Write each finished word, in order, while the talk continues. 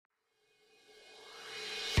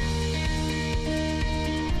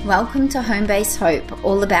Welcome to Home Base Hope,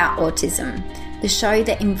 all about autism, the show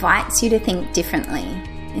that invites you to think differently,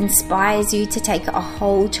 inspires you to take a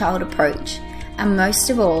whole child approach, and most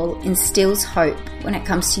of all, instills hope when it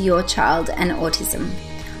comes to your child and autism.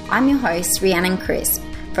 I'm your host, Rhiannon Crisp,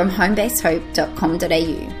 from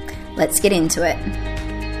homebasehope.com.au. Let's get into it.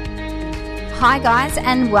 Hi guys,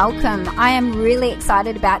 and welcome. I am really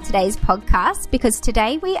excited about today's podcast because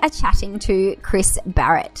today we are chatting to Chris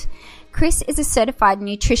Barrett. Chris is a certified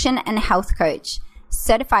nutrition and health coach,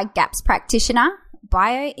 certified GAPS practitioner,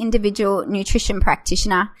 bio-individual nutrition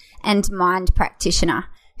practitioner, and mind practitioner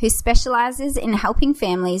who specialises in helping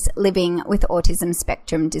families living with autism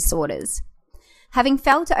spectrum disorders. Having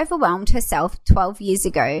felt overwhelmed herself 12 years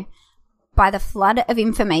ago by the flood of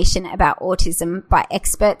information about autism by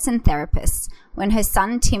experts and therapists when her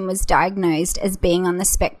son Tim was diagnosed as being on the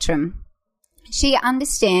spectrum, she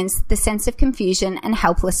understands the sense of confusion and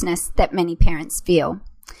helplessness that many parents feel.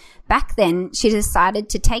 Back then, she decided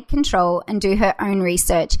to take control and do her own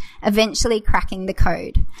research, eventually cracking the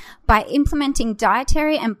code. By implementing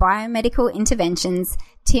dietary and biomedical interventions,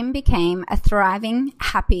 Tim became a thriving,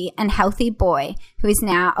 happy, and healthy boy who is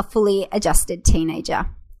now a fully adjusted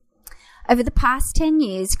teenager. Over the past 10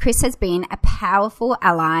 years, Chris has been a powerful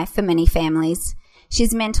ally for many families.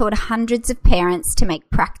 She's mentored hundreds of parents to make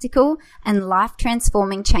practical and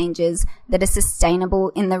life-transforming changes that are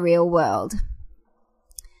sustainable in the real world.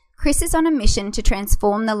 Chris is on a mission to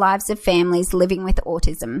transform the lives of families living with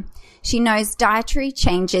autism. She knows dietary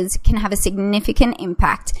changes can have a significant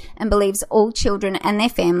impact and believes all children and their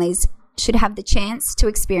families should have the chance to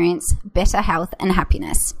experience better health and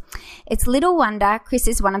happiness. It's little wonder Chris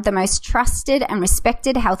is one of the most trusted and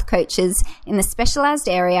respected health coaches in the specialised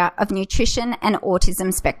area of nutrition and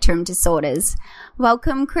autism spectrum disorders.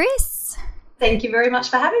 Welcome, Chris. Thank you very much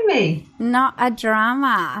for having me. Not a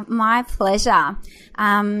drama. My pleasure.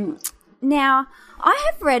 Now,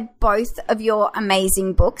 I have read both of your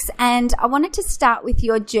amazing books, and I wanted to start with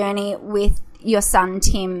your journey with your son,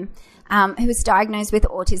 Tim, who was diagnosed with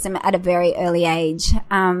autism at a very early age.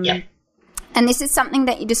 And this is something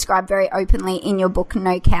that you describe very openly in your book,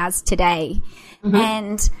 No Cows Today. Mm-hmm.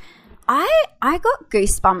 And I got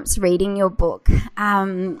goosebumps reading your book.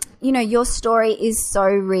 Your story is so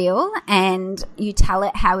real and you tell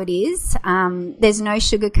it how it is. There's no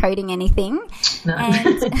sugarcoating anything. No.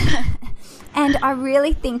 And I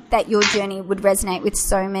really think that your journey would resonate with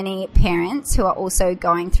so many parents who are also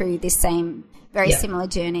going through this same, very similar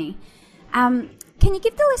journey. Can you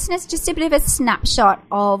give the listeners just a bit of a snapshot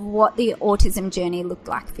of what the autism journey looked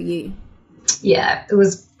like for you? Yeah, it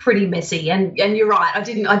was pretty messy, and you're right. I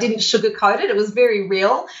didn't sugarcoat it. It was very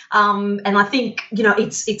real, and I think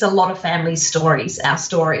it's a lot of family stories. Our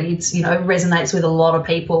story, resonates with a lot of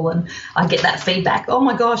people, and I get that feedback. Oh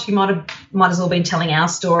my gosh, you might as well been telling our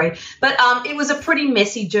story. But it was a pretty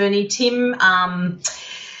messy journey. Tim.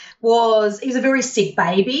 He was a very sick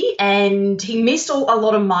baby and he missed a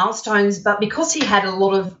lot of milestones, but because he had a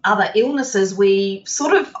lot of other illnesses, we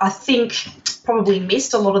sort of, I think, probably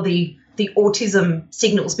missed a lot of the autism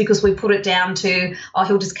signals because we put it down to,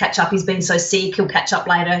 he'll just catch up. He's been so sick, he'll catch up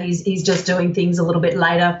later. He's just doing things a little bit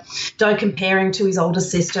later. Don't compare him to his older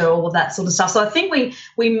sister, all of that sort of stuff. So I think we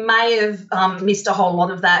may have missed a whole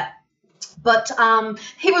lot of that. But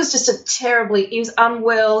he was just he was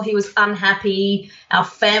unwell, he was unhappy, our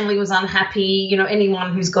family was unhappy.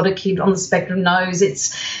 Anyone who's got a kid on the spectrum knows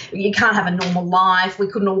you can't have a normal life. We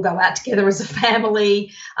couldn't all go out together as a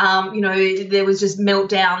family. There was just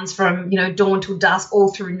meltdowns from, dawn till dusk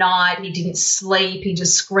all through night. He didn't sleep. He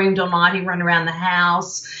just screamed all night. He ran around the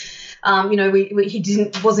house. He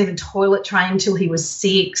wasn't even toilet trained until he was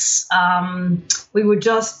 6. We were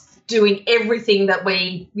just doing everything that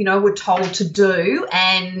we, were told to do,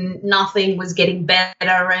 and nothing was getting better.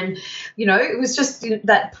 And, it was just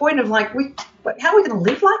that point of like, how are we going to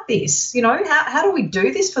live like this? How do we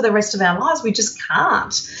do this for the rest of our lives? We just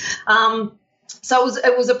can't. So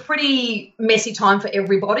it was a pretty messy time for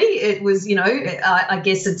everybody. It was, I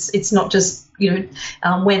guess it's not just,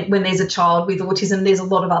 when there's a child with autism, there's a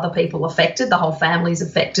lot of other people affected. The whole family's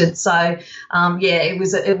affected. So,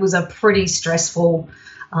 it was a pretty stressful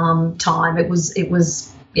time. It was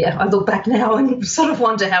I look back now and sort of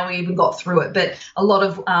wonder how we even got through it, but a lot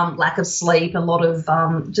of lack of sleep, a lot of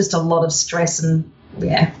stress, and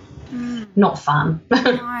not fun.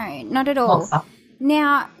 No, not at all. Not fun.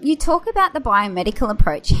 Now, you talk about the biomedical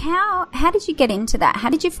approach. How did you get into that? How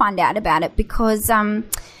did you find out about it? Because I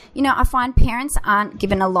find parents aren't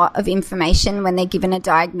given a lot of information when they're given a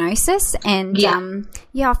diagnosis, and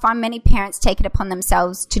I find many parents take it upon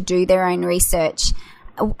themselves to do their own research.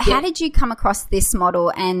 How did you come across this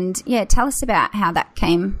model? And, tell us about how that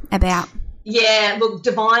came about. Yeah, look,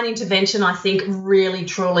 divine intervention, I think, really,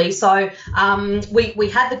 truly. So we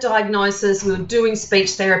had the diagnosis, we were doing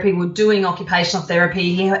speech therapy, we were doing occupational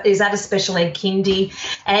therapy. He is at a special ed kindy,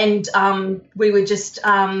 and we were just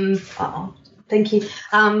thank you.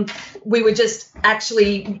 We were just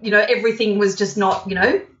actually, everything was just not,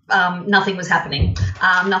 nothing was happening.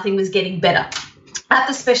 Nothing was getting better. At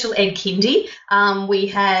the special ed kindy, we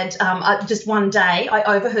had just one day,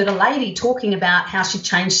 I overheard a lady talking about how she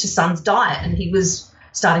changed her son's diet, and he was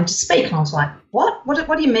starting to speak. And I was like, what?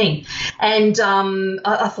 What do you mean? And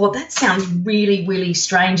I thought, that sounds really, really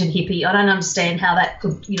strange and hippie. I don't understand how that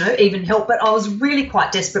could, even help. But I was really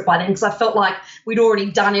quite desperate by then, because I felt like we'd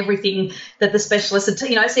already done everything that the specialist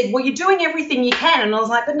had, said, well, you're doing everything you can. And I was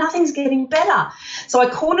like, but nothing's getting better. So I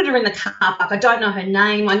cornered her in the car park. I don't know her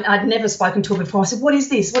name. I'd never spoken to her before. I said, what is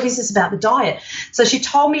this? What is this about the diet? So she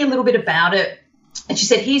told me a little bit about it. And she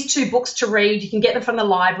said, here's 2 books to read. You can get them from the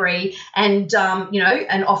library, and,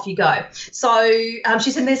 and off you go. So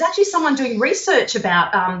she said, there's actually someone doing research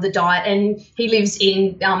about the diet, and he lives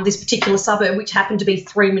in this particular suburb, which happened to be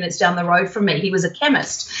 3 minutes down the road from me. He was a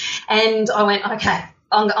chemist. And I went, okay,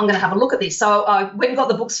 I'm going to have a look at this. So I went and got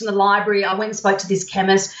the books from the library. I went and spoke to this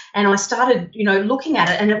chemist, and I started, looking at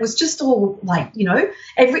it, and it was just all like,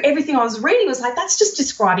 everything I was reading was like, that's just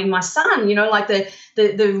describing my son, like the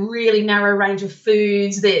really narrow range of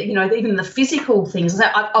foods, even the physical things.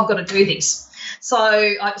 I've got to do this. So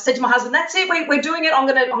I said to my husband, that's it, we're doing it. I'm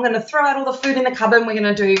going to throw out all the food in the cupboard, and we're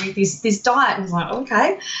going to do this diet. And I was like,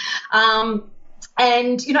 okay.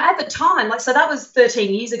 And, at the time, so that was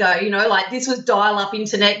 13 years ago, this was dial-up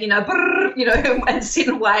internet, and sit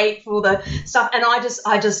and wait for the stuff. And I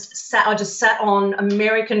just sat on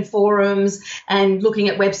American forums and looking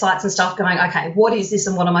at websites and stuff going, okay, what is this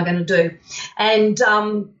and what am I going to do? And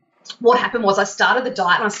what happened was I started the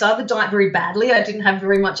diet, and I started the diet very badly. I didn't have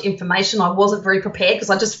very much information. I wasn't very prepared,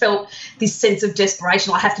 because I just felt this sense of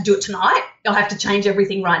desperation. I have to do it tonight. I have to change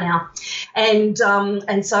everything right now. And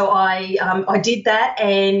so I did that.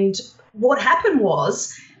 And what happened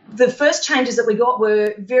was, the first changes that we got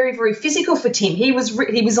were very, very physical for Tim. He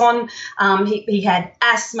was on, he had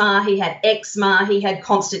asthma, he had eczema, he had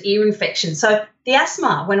constant ear infections. So the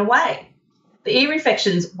asthma went away. The ear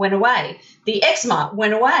infections went away. The eczema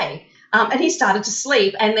went away. And he started to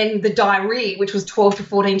sleep. And then the diarrhea, which was 12 to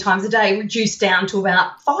 14 times a day, reduced down to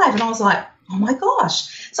about 5. And I was like, oh, my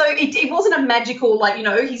gosh. So it wasn't a magical,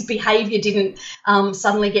 his behaviour didn't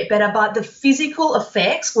suddenly get better, but the physical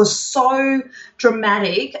effects were so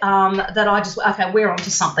dramatic that I just, okay, we're onto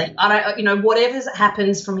something. I don't, whatever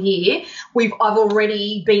happens from here, I've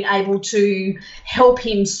already been able to help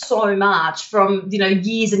him so much from,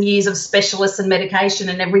 years and years of specialists and medication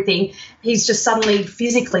and everything. He's just suddenly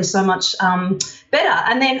physically so much better.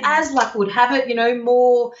 And then, as luck would have it,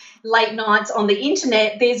 more late nights on the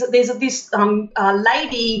internet, there's this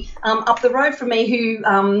lady up the road from me who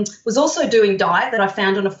was also doing diet that I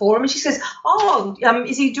found on a forum, and she says,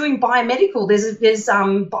 is he doing biomedical? There's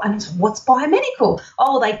what's biomedical?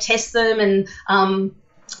 Oh, they test them, and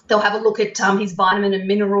they'll have a look at his vitamin and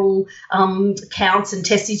mineral counts and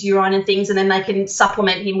test his urine and things, and then they can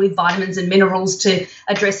supplement him with vitamins and minerals to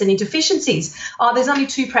address any deficiencies. There's only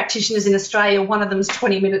 2 practitioners in Australia. One of them's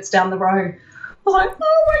 20 minutes down the road. I was like,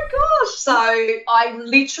 oh, my gosh. So I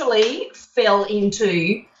literally fell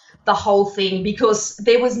into the whole thing, because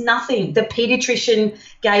there was nothing. The paediatrician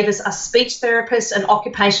gave us a speech therapist, an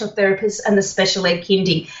occupational therapist, and the special ed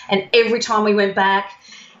kindy. And every time we went back,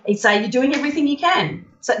 he'd say, you're doing everything you can.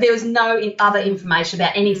 So there was no other information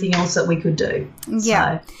about anything else that we could do.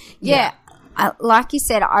 Yeah. So, yeah. Like you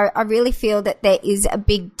said, I really feel that there is a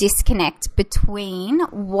big disconnect between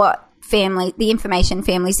the information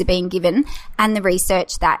families are being given and the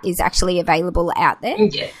research that is actually available out there.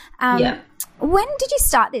 Yeah. When did you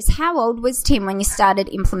start this? How old was Tim when you started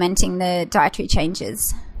implementing the dietary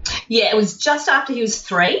changes? Yeah, it was just after he was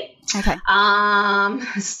 3. Okay.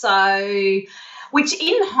 Which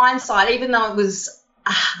in hindsight, even though it was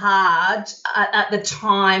hard at the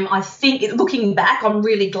time, I think looking back, I'm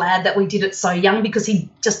really glad that we did it so young, because he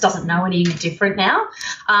just doesn't know any different now.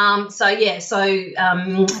 He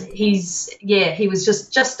was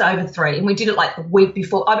just over 3, and we did it like the week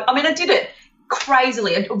before. I did it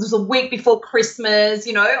crazily. It was a week before Christmas,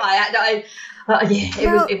 it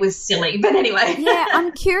was silly. But anyway. Yeah,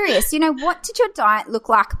 I'm curious. What did your diet look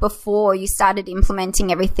like before you started implementing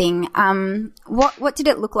everything? What did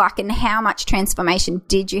it look like, and how much transformation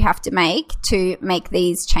did you have to make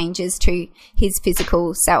these changes to his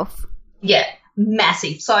physical self? Yeah,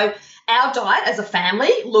 massive. So our diet as a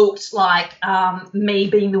family looked like me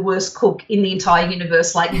being the worst cook in the entire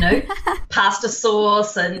universe, like, pasta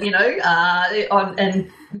sauce and,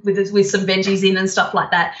 and with some veggies in and stuff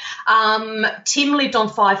like that. Tim lived on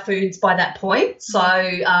 5 foods by that point. So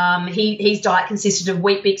his diet consisted of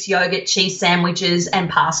Weet Bix yogurt, cheese sandwiches and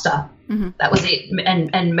pasta. Mm-hmm. That was it,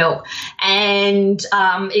 and milk. And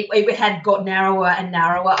it had got narrower and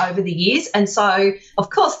narrower over the years. And so, of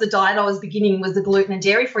course, the diet I was beginning was the gluten and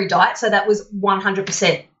dairy-free diet. So that was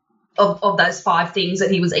 100% of those 5 things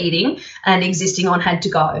that he was eating and existing on had to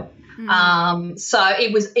go. So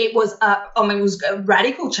it was a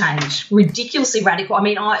radical change, ridiculously radical. I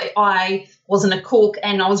mean, I wasn't a cook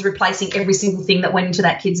and I was replacing every single thing that went into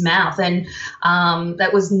that kid's mouth. And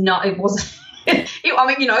it wasn't.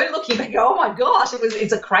 Looking back, oh my gosh,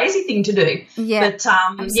 it's a crazy thing to do. Yeah. But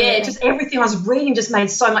just everything I was reading just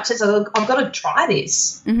made so much sense. I've got to try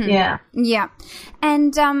this. Mm-hmm. Yeah. Yeah.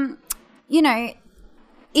 And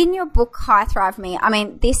in your book, High Thrive Me, I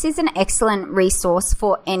mean, this is an excellent resource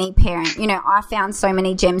for any parent. I found so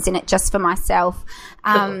many gems in it just for myself.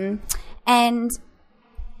 And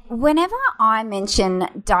whenever I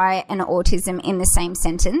mention diet and autism in the same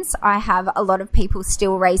sentence, I have a lot of people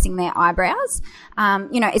still raising their eyebrows.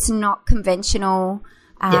 It's not conventional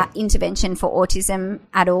intervention for autism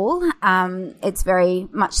at all. It's very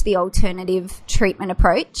much the alternative treatment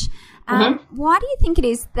approach. Why do you think it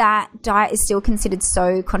is that diet is still considered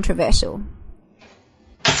so controversial?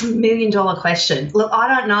 It's $1 million question. Look,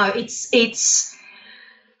 I don't know.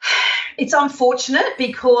 It's unfortunate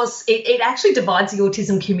because it actually divides the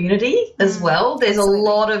autism community as well. There's Absolutely. A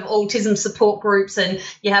lot of autism support groups, and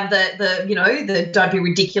you have the don't be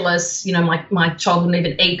ridiculous, my child wouldn't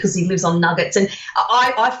even eat because he lives on nuggets. And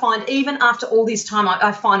I find even after all this time,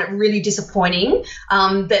 I find it really disappointing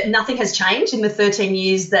that nothing has changed in the 13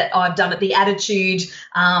 years that I've done it. The attitude,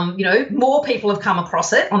 more people have come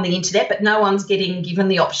across it on the internet, but no one's getting given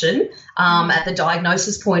the option at the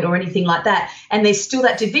diagnosis point or anything like that. And there's still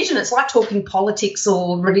that division. It's like talking politics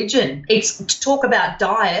or religion. It's to talk about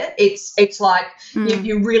diet. It's like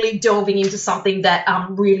you're really delving into something that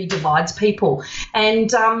really divides people.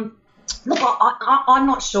 And look, I'm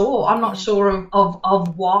not sure. I'm not sure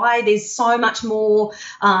of why. There's so much more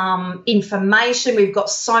information. We've got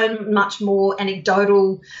so much more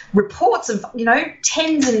anecdotal reports of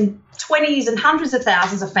tens and 20s and hundreds of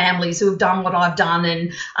thousands of families who have done what I've done,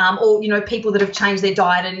 and or people that have changed their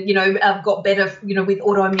diet and have got better with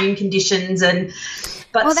autoimmune conditions,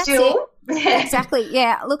 but still. Yeah. Exactly.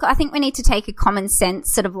 Yeah. Look, I think we need to take a common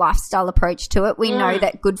sense sort of lifestyle approach to it. We know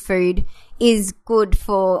that good food is good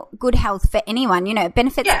for good health for anyone, it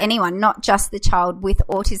benefits anyone, not just the child with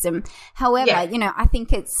autism. However, I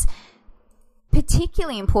think it's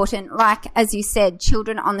particularly important, like as you said,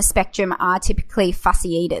 children on the spectrum are typically fussy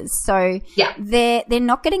eaters. So they're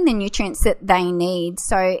not getting the nutrients that they need.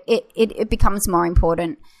 So it becomes more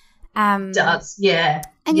important. It does, yeah.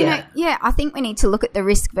 And, I think we need to look at the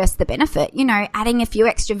risk versus the benefit, adding a few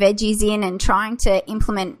extra veggies in and trying to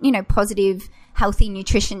implement, positive, healthy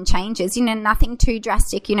nutrition changes, nothing too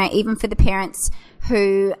drastic, even for the parents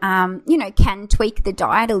who, can tweak the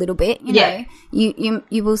diet a little bit,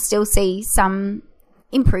 you will still see some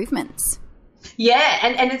improvements. Yeah,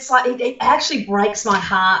 and it's like it actually breaks my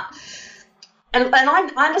heart. And I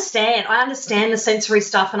understand the sensory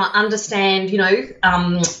stuff, and I understand,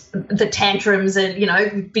 the tantrums,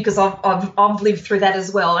 and, because I've lived through that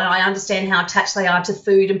as well. And I understand how attached they are to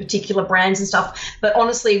food and particular brands and stuff. But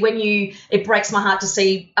honestly, it breaks my heart to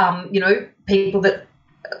see, people that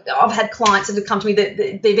I've had clients that have come to me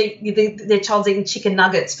that their child's eating chicken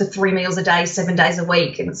nuggets for 3 meals a day, 7 days a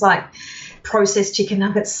week. And it's like, processed chicken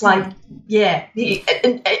nuggets, and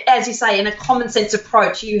as you say, in a common sense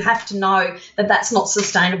approach, you have to know that that's not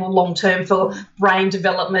sustainable long term for brain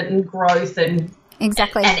development and growth and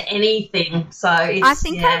anything. So I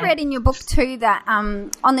think I read in your book too that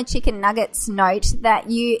on the chicken nuggets note that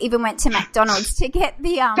you even went to McDonald's to get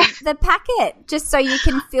the packet just so you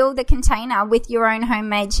can fill the container with your own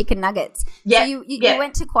homemade chicken nuggets. So you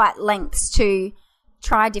went to quite lengths to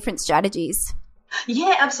try different strategies.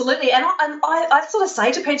 Yeah, absolutely. And I sort of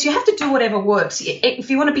say to parents, you have to do whatever works. If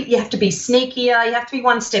you want to be, you have to be sneakier. You have to be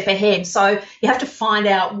one step ahead. So you have to find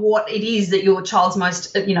out what it is that your child's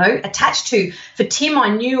most, attached to. For Tim, I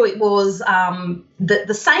knew it was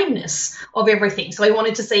the sameness of everything. So he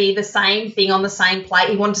wanted to see the same thing on the same plate.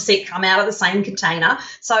 He wanted to see it come out of the same container.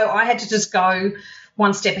 So I had to just go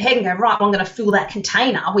one step ahead and go, right, well, I'm going to fill that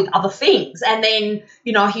container with other things. And then,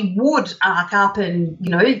 you know, he would arc up and, you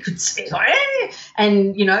know, he could say,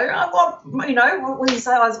 and, you know, what would he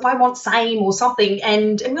say? I want same or something.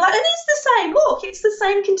 And we're like, it is the same. Look, it's the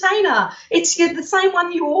same container. It's the same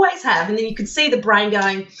one you always have. And then you could see the brain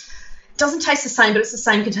going, doesn't taste the same, but it's the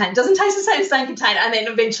same container. Doesn't taste the same container. And then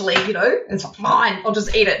eventually, you know, it's like, fine, I'll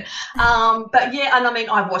just eat it. But yeah, and I mean,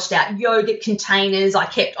 I washed out yogurt containers. I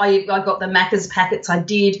got the Macca's packets. I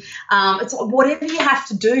did. It's like whatever you have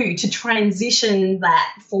to do to transition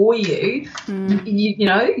that for you, you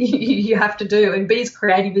know, you have to do and be as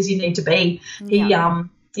creative as you need to be. You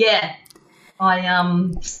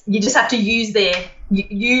just have to use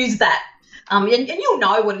that. And you'll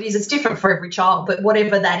know what it is. It's different for every child, but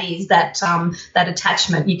whatever that is, that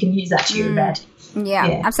attachment, you can use that to your advantage.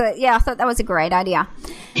 Yeah, absolutely. Yeah, I thought that was a great idea.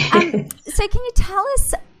 So can you tell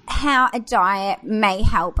us how a diet may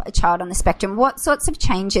help a child on the spectrum? What sorts of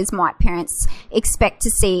changes might parents expect to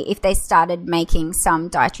see if they started making some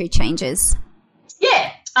dietary changes?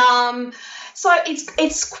 Yeah. So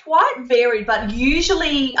it's quite varied, but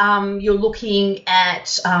usually you're looking at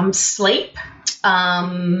sleep,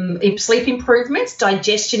 sleep improvements,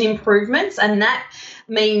 digestion improvements, and that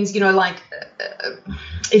means, you know, like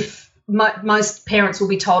if most parents will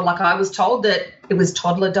be told, like I was told, that it was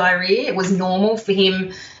toddler diarrhea. It was normal for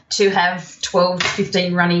him to have 12 to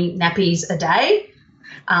 15 runny nappies a day.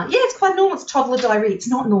 It's quite normal. It's toddler diarrhea. It's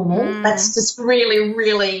not normal. That's just really,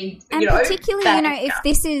 really, and particularly, you know, if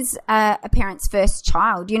this is a parent's first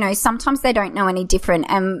child, you know, sometimes they don't know any different.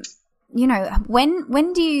 You know,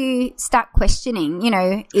 when do you start questioning, you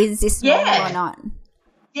know, is this normal or not?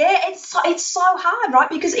 Yeah, it's so hard, right?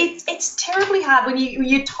 Because it's terribly hard when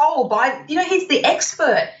you're told by, you know, he's the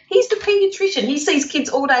expert. He's the pediatrician. He sees kids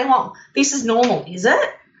all day long. This is normal, is it?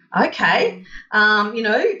 Okay. You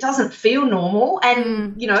know, it doesn't feel normal.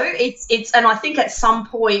 And, you know, it's and I think at some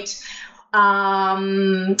point,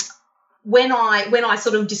 when I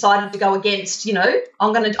sort of decided to go against, you know,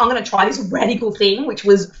 I'm gonna try this radical thing, which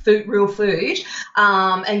was real food,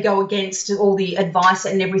 and go against all the advice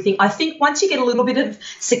and everything. I think once you get a little bit of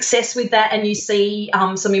success with that and you see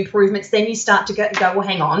some improvements, then you start to go, well,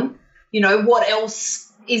 hang on, you know, what else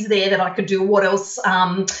is there that I could do? What else,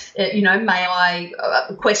 you know, may I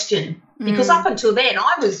question? Because up until then,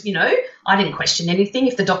 I was, you know, I didn't question anything.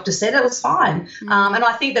 If the doctor said it was fine. And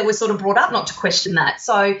I think they were sort of brought up not to question that.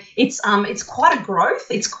 So it's quite a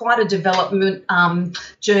growth. It's quite a development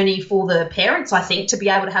journey for the parents, I think, to be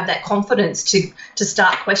able to have that confidence to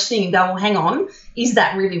start questioning and go, well, hang on, is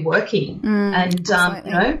that really working? And,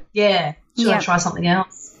 you know, should I try something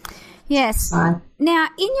else? Yes. Now,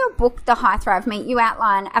 in your book, The High Thrive Me, you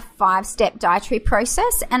outline a 5-step dietary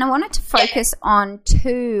process, and I wanted to focus on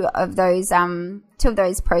two of those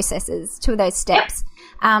processes, two of those steps,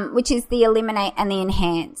 which is the eliminate and the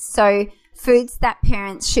enhance. So foods that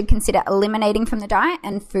parents should consider eliminating from the diet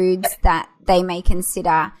and foods that they may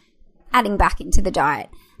consider adding back into the diet.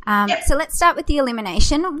 So let's start with the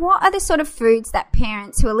elimination. What are the sort of foods that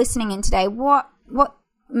parents who are listening in today, what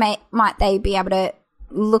might they be able to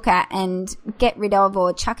look at and get rid of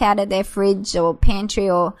or chuck out of their fridge or pantry,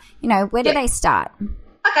 or, you know, where do they start?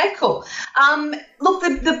 Okay, cool. Look,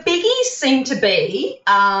 the biggies seem to be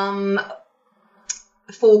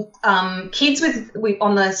for kids with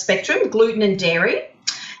on the spectrum, gluten and dairy.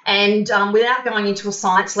 And without going into a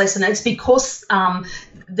science lesson, it's because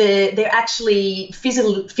they're actually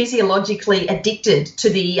physiologically addicted to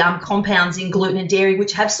the compounds in gluten and dairy,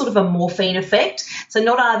 which have sort of a morphine effect. So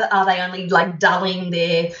not are they only like dulling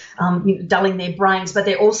their brains, but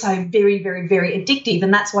they're also very, very, very addictive.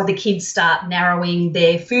 And that's why the kids start narrowing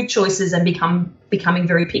their food choices and becoming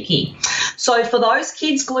very picky. So for those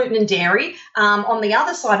kids, gluten and dairy. On the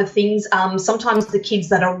other side of things, sometimes the kids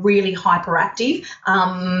that are really hyperactive,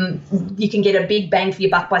 you can get a big bang for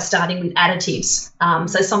your buck by starting with additives.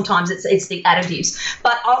 So sometimes it's the additives.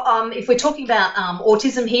 But if we're talking about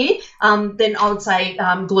autism here, then I would say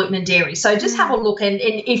gluten and dairy. So just have a look, and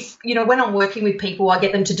if, you know, when I'm working with people, I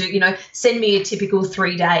get them to do, you know, send me a typical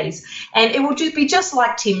 3 days, and it will just be just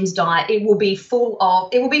like Tim's diet. It will be full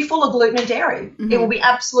of gluten and dairy. It will be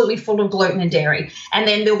absolutely full of gluten and dairy. And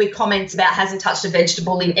then there'll be comments about hasn't touched a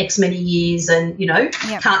vegetable in X many years, and, you know,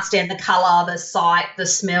 can't stand the colour, the sight, the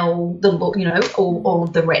smell, the look, you know, all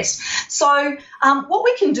of the rest. So what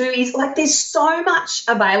we can do is, like, there's so much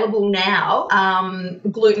available now,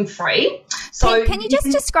 gluten-free. So can you just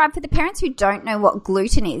describe for the parents who don't know what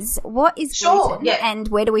gluten is? What is gluten, and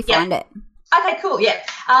where do we find it? Okay, cool. Yeah.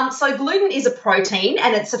 So gluten is a protein,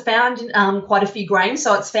 and it's found in quite a few grains.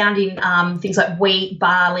 So it's found in things like wheat,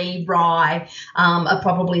 barley, rye are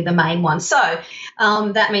probably the main ones. So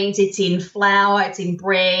that means it's in flour, it's in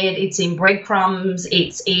bread, it's in breadcrumbs,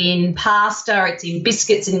 it's in pasta, it's in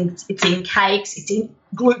biscuits, and it's in cakes,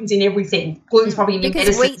 gluten's in everything. Gluten's probably in your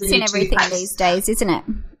because medicines wheat's in everything these days, isn't it?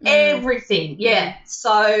 Everything, yeah.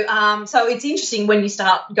 So it's interesting when you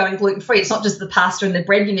start going gluten-free. It's not just the pasta and the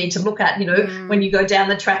bread you need to look at, when you go down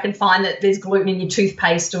the track and find that there's gluten in your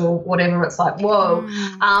toothpaste or whatever. It's like, whoa.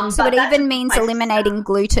 So it even means eliminating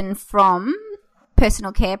gluten from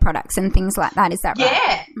personal care products and things like that. Is that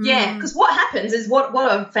right? Yeah. Because what happens is what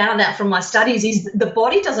I've found out from my studies is the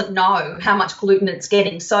body doesn't know how much gluten it's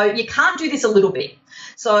getting. So you can't do this a little bit.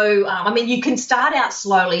 So, you can start out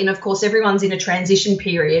slowly, and, of course, everyone's in a transition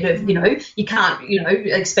period of, you can't,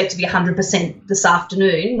 expect to be 100% this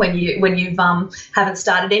afternoon when you haven't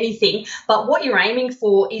started anything. But what you're aiming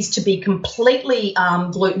for is to be completely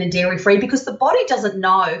gluten and dairy-free, because the body doesn't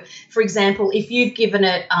know. For example, if you've given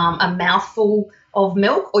it a mouthful of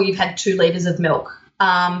milk, or you've had 2 litres of milk.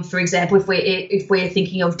 For example, if we're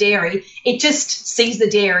thinking of dairy, it just sees the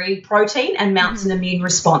dairy protein and mounts an immune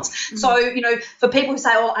response. So, for people who say,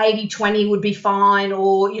 80-20 would be fine,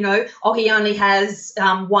 or, he only has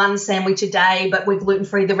 1 sandwich a day, but we're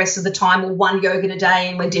gluten-free the rest of the time, or 1 yogurt a day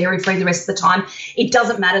and we're dairy-free the rest of the time, it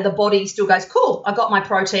doesn't matter. The body still goes, cool, I got my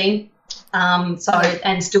protein. And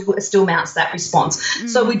still mounts that response.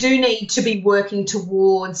 So we do need to be working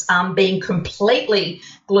towards being completely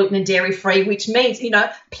gluten and dairy free, which means,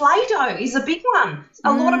 Play-Doh is a big one.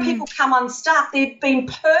 A lot of people come unstuck. They've been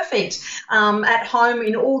perfect at home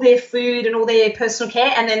in all their food and all their personal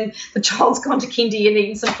care, and then the child's gone to kindy and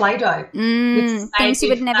eaten some Play-Doh. Things you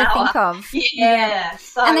would never think of. Yeah.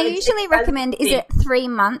 So and they usually recommend, is it 3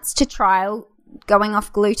 months to trial going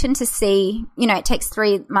off gluten to see, it takes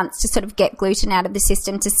 3 months to sort of get gluten out of the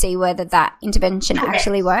system to see whether that intervention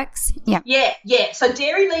actually works. Yeah. So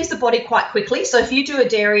dairy leaves the body quite quickly. So if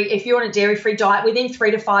you're on a dairy-free diet, within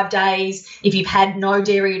 3 to 5 days, if you've had no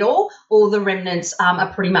dairy at all the remnants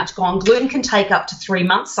are pretty much gone. Gluten can take up to 3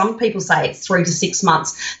 months. Some people say it's 3 to 6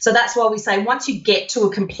 months. So that's why we say once you get to a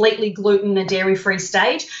completely gluten and dairy-free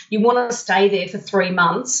stage, you want to stay there for 3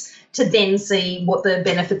 months to then see what the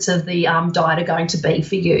benefits of the diet are going to be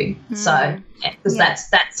for you. So, because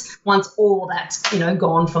that's once all that's,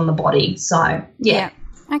 gone from the body. So,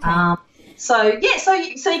 Okay. So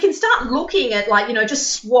you can start looking at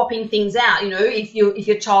just swapping things out. If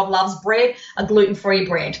your child loves bread, a gluten-free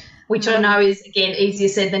bread, which I know is, again, easier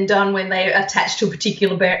said than done when they're attached to a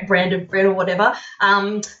particular brand of bread or whatever.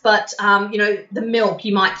 But the milk,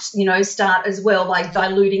 you might, start as well, like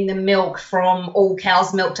diluting the milk from all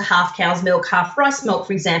cow's milk to half cow's milk, half rice milk,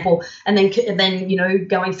 for example, and then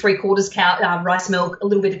going 3/4 rice milk, a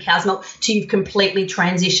little bit of cow's milk till you've completely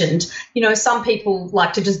transitioned. Some people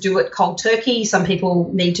like to just do it cold turkey. Some people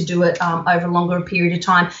need to do it over a longer period of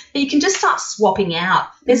time. But you can just start swapping out.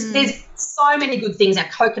 There's so many good things, our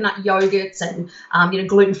coconut yogurts and,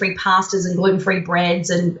 gluten-free pastas and gluten-free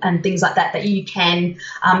breads and things like that you can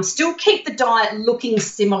still keep the diet looking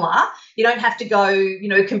similar. You don't have to go,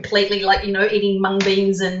 completely eating mung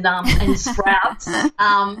beans and sprouts.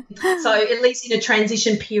 So at least in a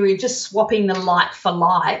transition period, just swapping the like for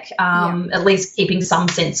like, at least keeping some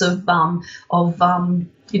sense of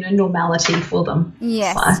normality for them.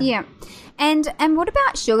 Yes, so. Yeah. And what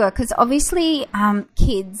about sugar? Because obviously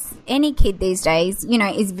any kid these days,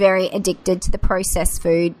 is very addicted to the processed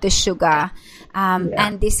food, the sugar,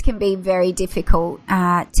 and this can be very difficult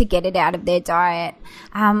to get it out of their diet.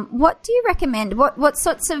 What do you recommend? What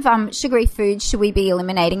sorts of sugary foods should we be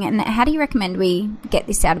eliminating, and how do you recommend we get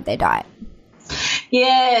this out of their diet?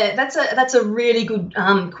 Yeah, that's a really good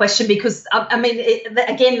question, because,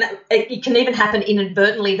 it can even happen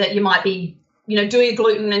inadvertently that you might be doing a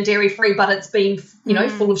gluten and dairy free, but it's been,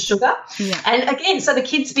 full of sugar. Yeah. And again, so the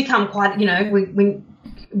kids become quite,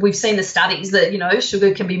 we've seen the studies that,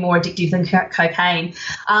 sugar can be more addictive than cocaine.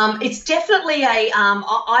 It's definitely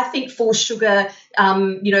I think for sugar,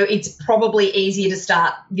 it's probably easier to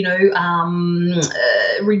start,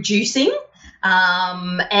 reducing.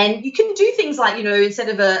 And you can do things like, instead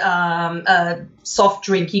of a soft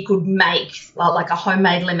drink, you could make like a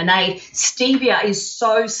homemade lemonade. Stevia is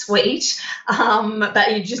so sweet,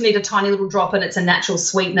 but you just need a tiny little drop and it's a natural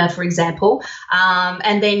sweetener, for example.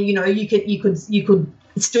 And then, you could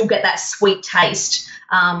still get that sweet taste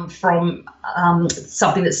from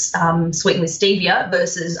something that's sweetened with stevia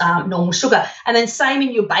versus normal sugar. And then same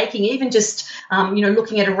in your baking, even just,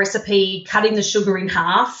 looking at a recipe, cutting the sugar in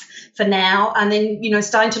half, for now, and then,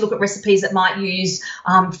 starting to look at recipes that might use,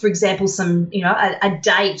 for example, some, a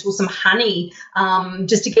date or some honey,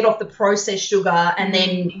 just to get off the processed sugar, and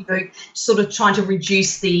then, sort of trying to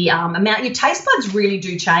reduce the amount. Your taste buds really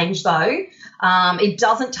do change, though. It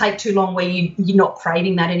doesn't take too long where you're not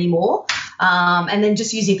craving that anymore. And then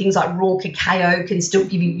just using things like raw cacao can still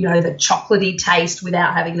give you, the chocolatey taste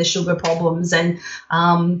without having the sugar problems. And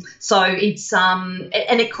so it's and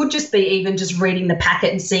it could just be even just reading the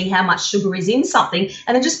packet and seeing how much sugar is in something,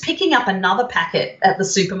 and then just picking up another packet at the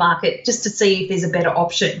supermarket just to see if there's a better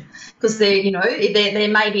option, because there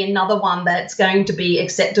may be another one that's going to be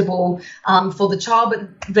acceptable for the child,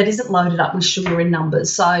 but isn't loaded up with sugar in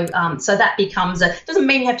numbers. So so that becomes doesn't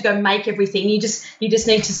mean you have to go make everything. You just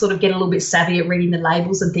need to sort of get a little bit savvy at reading the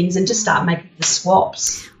labels and things, and just start making the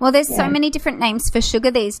swaps. Well, there's so many different names for sugar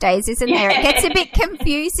these days, isn't there? It gets a bit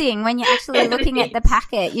confusing when you're actually looking at the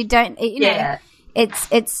packet. You don't,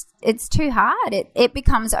 it's too hard. It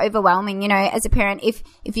becomes overwhelming, as a parent.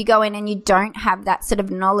 If you go in and you don't have that sort of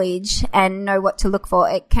knowledge and know what to look for,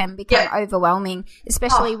 it can become overwhelming,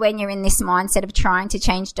 especially when you're in this mindset of trying to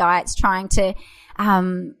change diets, trying to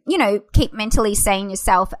keep mentally sane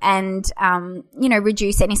yourself and,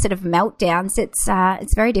 reduce any sort of meltdowns.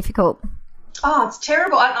 It's very difficult. Oh, it's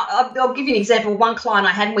terrible. I'll give you an example. One client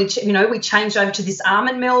I had, we changed over to this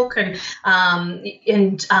almond milk, and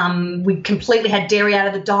we completely had dairy out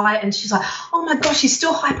of the diet, and she's like, oh my gosh, she's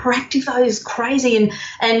still hyperactive though, it's crazy.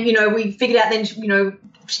 And we figured out then,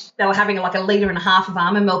 they were having like 1.5 liters of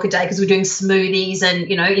almond milk a day because we're doing smoothies and,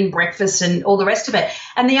 in breakfast and all the rest of it.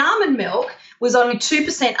 And the almond milk was only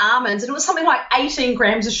 2% almonds, and it was something like 18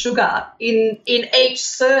 grams of sugar in each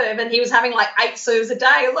serve, and he was having like 8 serves a day.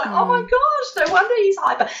 I was like, oh my gosh, no wonder he's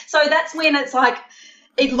hyper. So that's when it's like,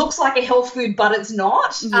 it looks like a health food, but it's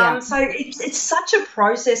not. Yeah. So it's such a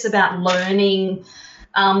process about learning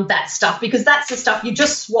that stuff, because that's the stuff you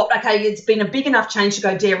just swap. Okay, it's been a big enough change to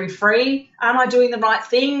go dairy free. Am I doing the right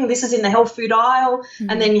thing? This is in the health food aisle.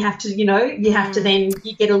 And then you have to, then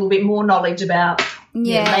you get a little bit more knowledge about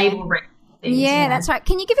label reading. Yeah, that's right.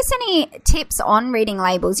 Can you give us any tips on reading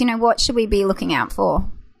labels? What should we be looking out for?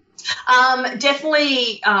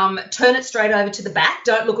 Definitely turn it straight over to the back.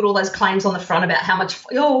 Don't look at all those claims on the front about how much,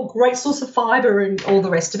 great source of fibre and all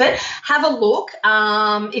the rest of it. Have a look.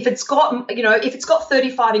 If it's got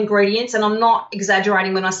 35 ingredients, and I'm not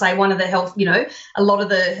exaggerating when I say one of the health, a lot of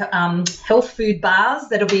the health food bars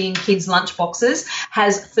that'll be in kids' lunch boxes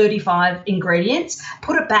has 35 ingredients,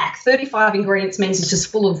 put it back. 35 ingredients means it's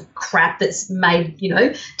just full of crap that's made,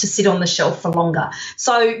 to sit on the shelf for longer.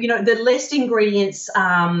 So, the less ingredients,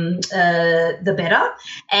 the better,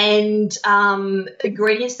 and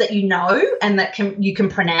ingredients that and that you can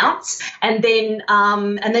pronounce, and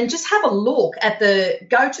then just have a look at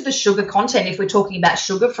go to the sugar content if we're talking about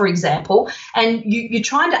sugar, for example, and you're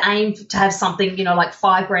trying to aim to have something like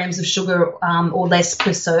 5 grams of sugar or less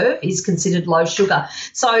per serve is considered low sugar.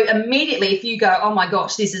 So immediately if you go, oh my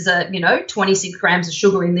gosh, this is 26 grams of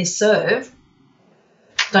sugar in this serve,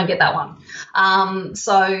 don't get that one.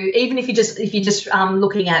 So even if you're just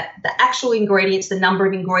looking at the actual ingredients, the number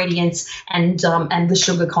of ingredients, and the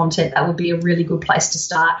sugar content, that would be a really good place to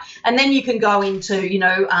start. And then you can go into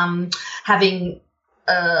having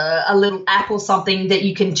a little app or something that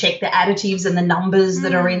you can check the additives and the numbers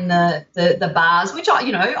that are in the bars, which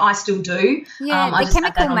I still do. Yeah, the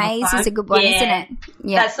Chemical Maze is a good one, isn't it?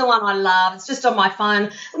 Yeah, that's the one I love. It's just on my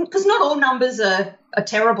phone, because not all numbers are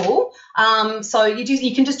terrible. So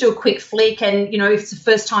you can just do a quick flick, and if it's the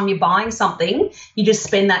first time you're buying something, you just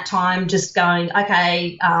spend that time just going,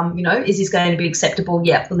 okay, is this going to be acceptable?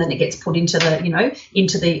 Yep. And then it gets put into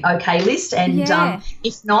the okay list, and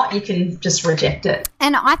if not, you can just reject it.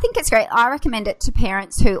 And I think it's great. I recommend it to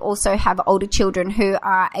parents who also have older children who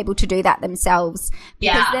are able to do that themselves,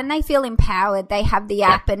 because then they feel empowered. They have the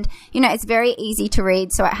app, and it's very easy to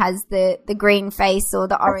read. So it has the green face or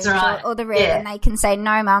the orange or the red, and they can say,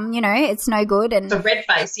 no, Mum, it's no good. And the red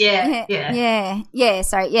face,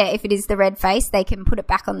 So if it is the red face, they can put it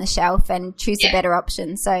back on the shelf and choose a better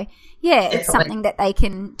option. So it's something that they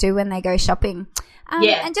can do when they go shopping.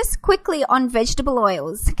 And just quickly on vegetable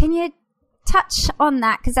oils, can you touch on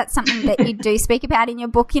that, because that's something that you do speak about in your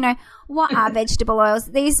book? What are vegetable oils?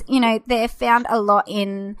 These, they're found a lot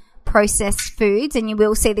in processed foods, and you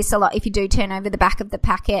will see this a lot if you do turn over the back of the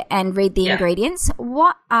packet and read the ingredients.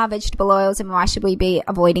 What are vegetable oils, and why should we be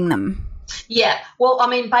avoiding them? Yeah, well, I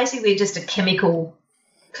mean, basically just a chemical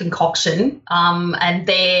concoction, and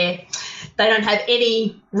they They don't have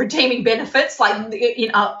any redeeming benefits like in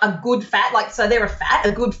a good fat. Like, so they're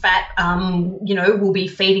a good fat, will be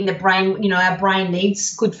feeding the brain. Our brain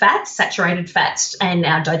needs good fats, saturated fats, and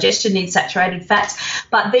our digestion needs saturated fats.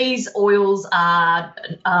 But these oils are,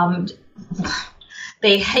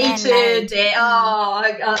 they're heated.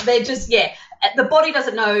 They're just, the body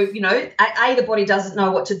doesn't know, the body doesn't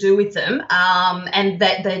know what to do with them, and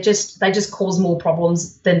that they just cause more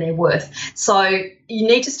problems than they're worth. So you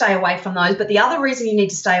need to stay away from those. But the other reason you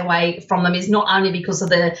need to stay away from them is not only because of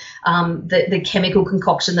the chemical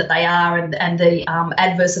concoction that they are and the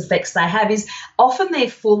adverse effects they have, is often they're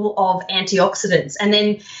full of antioxidants. And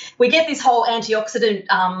then we get this whole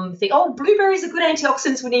antioxidant thing. Oh, blueberries are good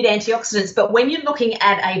antioxidants. We need antioxidants. But when you're looking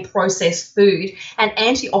at a processed food, an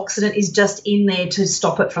antioxidant is just in there to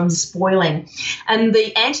stop it from spoiling. And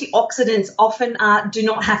the antioxidants often do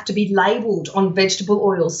not have to be labelled on vegetable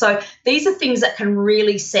oils. So these are things that can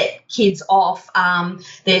really set kids off.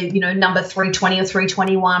 They're, number 320 or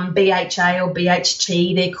 321, BHA or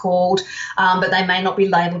BHT they're called, but they may not be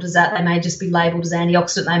labelled as that. They may just be labelled as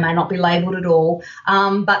antioxidant. They may not be labelled at all.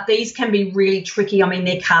 But these can be really tricky. I mean,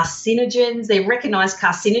 they're carcinogens. They're recognised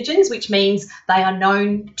carcinogens, which means they are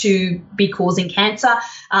known to be causing cancer.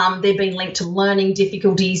 They've been linked to learning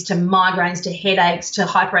difficulties, to migraines, to headaches, to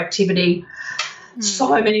hyperactivity.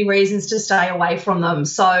 So many reasons to stay away from them.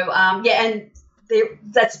 So, and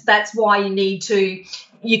that's why you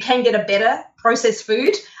can get a better processed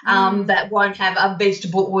food that won't have a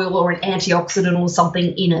vegetable oil or an antioxidant or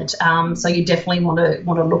something in it. So you definitely want to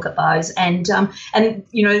look at those. And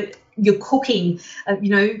your cooking,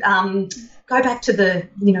 go back to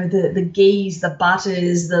the ghees, the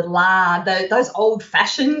butters, the lard, those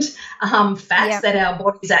old-fashioned fats that our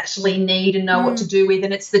bodies actually need and know what to do with.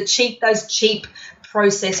 And it's those cheap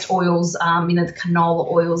processed oils, the canola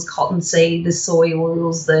oils, cottonseed, the soy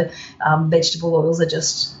oils, the vegetable oils are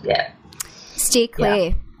just, steer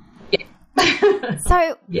clear.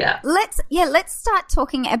 So let's start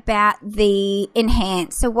talking about the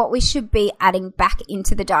enhance. So what we should be adding back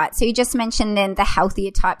into the diet. So you just mentioned then the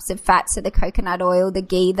healthier types of fats, so the coconut oil, the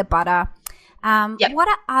ghee, the butter. What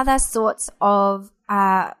are other sorts of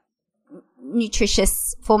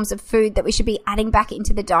nutritious forms of food that we should be adding back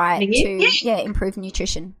into the diet to improve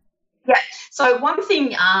nutrition? Yeah. So one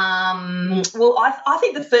thing, I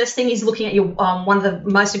think the first thing is looking at your one of the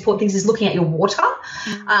most important things is looking at your water,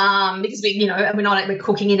 because we're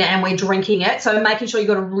cooking it and we're drinking it. So making sure you've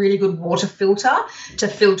got a really good water filter to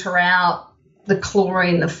filter out the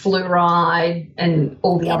chlorine, the fluoride, and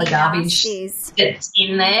all the other garbage that's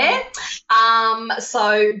in there.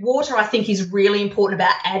 So water, I think, is really important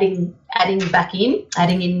about adding in.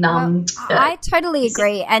 I totally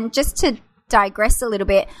agree. And just to digress a little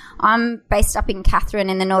bit, I'm based up in Katherine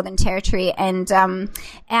in the Northern Territory, and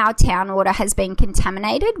our town water has been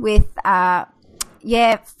contaminated with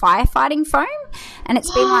firefighting foam, and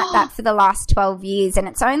it's been like that for the last 12 years, and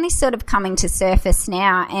it's only sort of coming to surface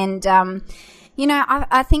now. And I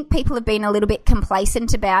think people have been a little bit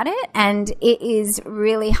complacent about it, and it is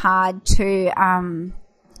really hard to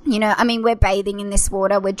we're bathing in this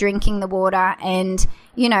water, we're drinking the water, and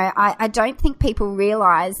I don't think people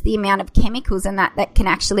realise the amount of chemicals and that can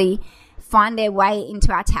actually find their way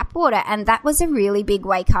into our tap water. And that was a really big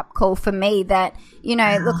wake-up call for me that,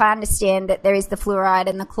 look, I understand that there is the fluoride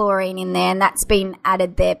and the chlorine in there, and that's been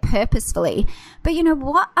added there purposefully. But,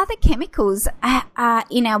 what other chemicals are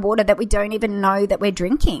in our water that we don't even know that we're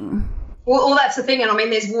drinking? Well, that's the thing. And, I mean,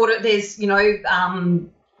 there's water, there's,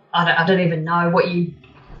 I don't even know what you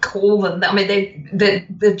call them. I mean,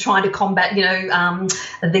 they're trying to combat,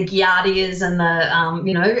 the Giardias and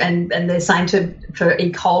the, and they're saying for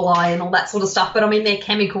E. coli and all that sort of stuff. But I mean, there are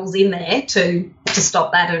chemicals in there to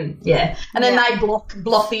stop that, and then they block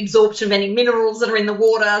the absorption of any minerals that are in the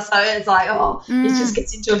water. So it's like, it just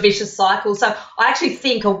gets into a vicious cycle. So I actually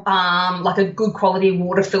think like a good quality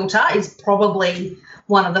water filter is probably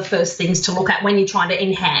one of the first things to look at when you're trying to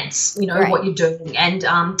enhance, what you're doing. And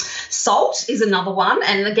salt is another one.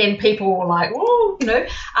 And again, people are like,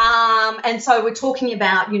 and so we're talking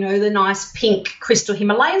about, the nice pink crystal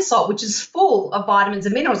Himalayan salt, which is full of vitamins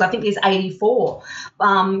and minerals. I think there's 84,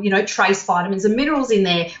 trace vitamins and minerals in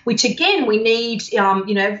there, which again, we need,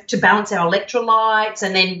 to balance our electrolytes.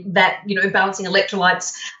 And then that, balancing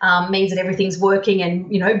electrolytes means that everything's working and,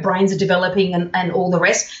 brains are developing and all the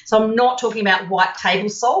rest. So I'm not talking about white table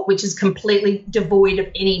salt, which is completely devoid of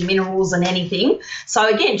any minerals and anything. So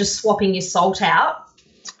again, just swapping your salt out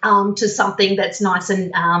to something that's nice and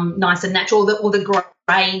natural, or the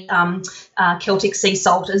grey Celtic sea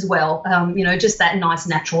salt as well. Just that nice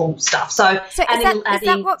natural stuff. So is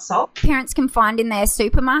that what salt. Parents can find in their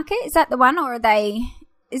supermarket? Is that the one, or is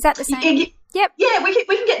that the same? Yep. Yeah, we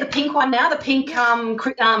can get the pink one now, the pink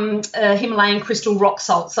Himalayan crystal rock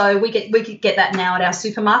salt. So we could get that now at our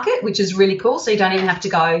supermarket, which is really cool. So you don't even have to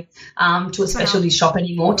go to a specialty shop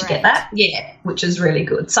anymore to get that. Yeah, which is really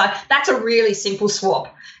good. So that's a really simple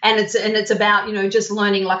swap, and it's about just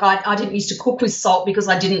learning. Like I didn't used to cook with salt because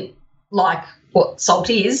I didn't like what salt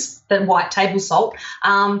is, the white table salt.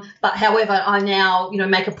 But however, I now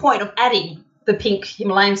make a point of adding the pink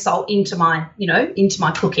Himalayan salt into my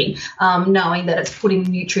cooking, knowing that it's putting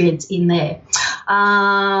nutrients in there.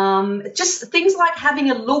 Just things like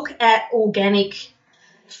having a look at organic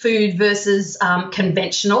food versus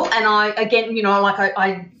conventional. And I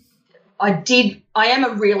am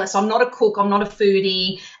a realist. I'm not a cook. I'm not a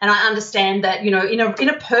foodie. And I understand that, in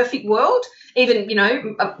a perfect world, even,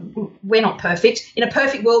 we're not perfect. In a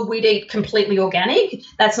perfect world, we'd eat completely organic.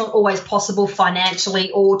 That's not always possible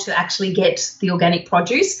financially or to actually get the organic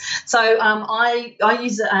produce. So I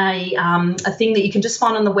use a thing that you can just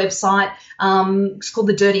find on the website. It's called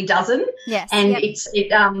the Dirty Dozen. Yes. And it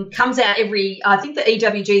comes out I think the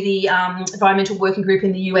EWG, the Environmental Working Group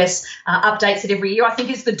in the US, updates it every year. I think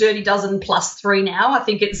it's the Dirty Dozen +3 now. I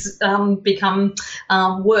think it's become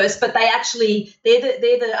worse. But they're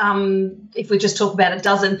the if we just talk about a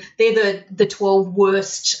dozen, they're the 12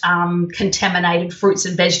 worst contaminated fruits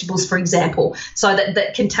and vegetables, for example, so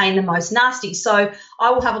that contain the most nasty. So I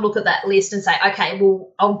will have a look at that list and say, okay,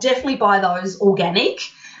 well, I'll definitely buy those organic.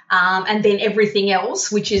 And then everything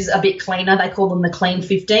else, which is a bit cleaner, they call them the clean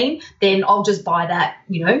 15, then I'll just buy that,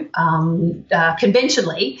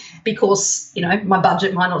 conventionally because, my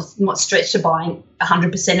budget might not stretch to buying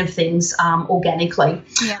 100% of things organically.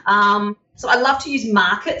 Yeah. So I love to use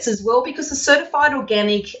markets as well because the certified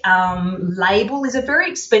organic label is a very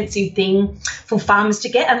expensive thing for farmers to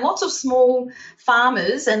get, and lots of small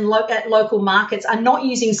farmers and at local markets are not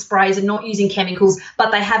using sprays and not using chemicals, but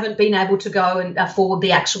they haven't been able to go and afford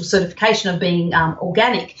the actual certification of being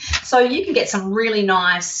organic. So you can get some really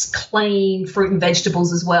nice, clean fruit and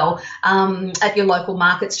vegetables as well at your local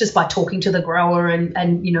markets just by talking to the grower and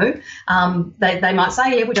they might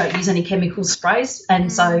say, yeah, we don't use any chemical sprays,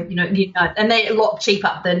 and so and they're a lot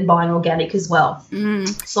cheaper than buying organic as well. So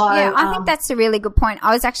yeah, I think that's a really good point.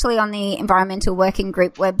 I was actually on the Environmental Working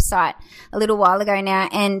Group website a little while ago now,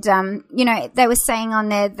 and they were saying on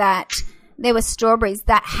there that there were strawberries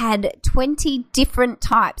that had 20 different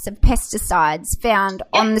types of pesticides found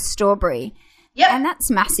on the strawberry. Yeah, and that's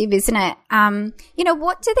massive, isn't it?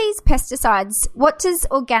 What do these pesticides, what does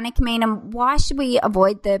organic mean, and why should we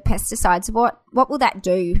avoid the pesticides? What will that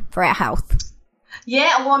do for our health?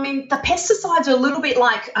 Yeah, well, I mean, the pesticides are a little bit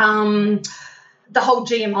like the whole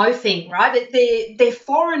GMO thing, right? They're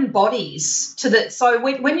foreign bodies to the. So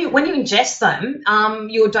when you ingest them,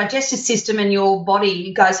 your digestive system and your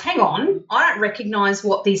body goes, hang on, I don't recognise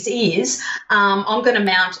what this is. I'm going to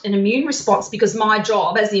mount an immune response because my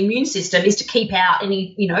job as the immune system is to keep out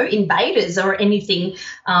any invaders or anything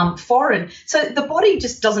foreign. So the body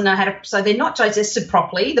just doesn't know how to. So they're not digested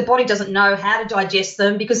properly. The body doesn't know how to digest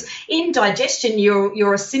them because in digestion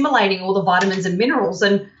you're assimilating all the vitamins and minerals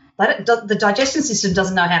and. The digestion system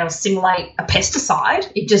doesn't know how to assimilate a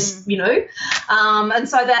pesticide. It just, and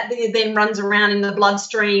so that then runs around in the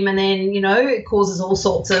bloodstream and then, it causes all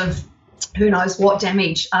sorts of who knows what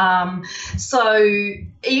damage. So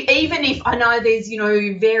even if I know there's,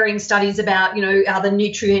 varying studies about, are the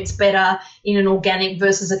nutrients better in an organic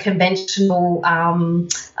versus a conventional,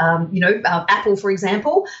 apple, for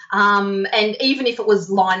example. And even if it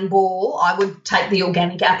was line ball, I would take the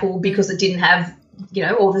organic apple because it didn't have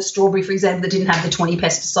or the strawberry, for example, that didn't have the 20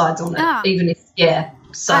 pesticides on it, even if,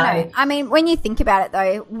 So I know. I mean, when you think about it,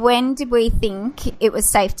 though, when did we think it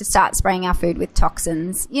was safe to start spraying our food with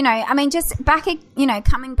toxins? Just back,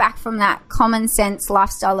 coming back from that common sense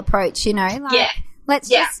lifestyle approach,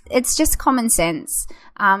 it's just common sense.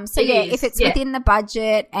 If it's within the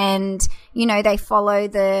budget and, they follow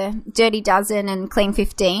the Dirty Dozen and Clean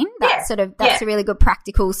 15, that's a really good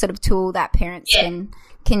practical sort of tool that parents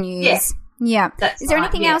can use. Yeah. Yeah. Is there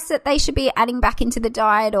anything else that they should be adding back into the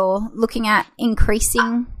diet or looking at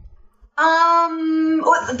increasing?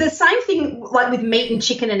 The same thing like with meat and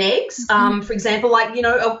chicken and eggs, for example,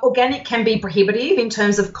 organic can be prohibitive in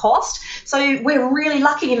terms of cost. So we're really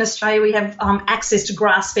lucky in Australia we have access to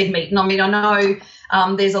grass-fed meat. And I mean, I know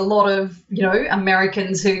there's a lot of,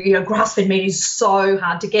 Americans who, grass-fed meat is so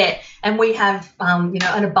hard to get, and we have,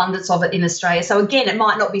 an abundance of it in Australia. So again, it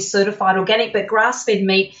might not be certified organic, but grass-fed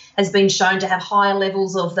meat has been shown to have higher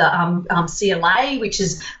levels of the CLA, which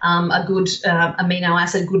is a good amino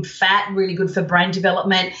acid, good fat, really good for brain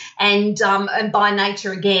development, and by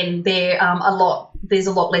nature, again, there's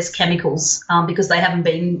a lot less chemicals because they haven't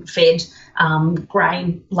been fed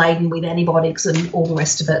grain laden with antibiotics and all the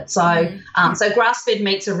rest of it. So so grass-fed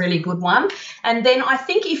meat's a really good one. And then I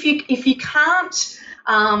think if you can't,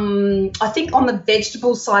 I think on the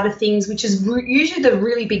vegetable side of things, which is usually the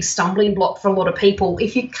really big stumbling block for a lot of people,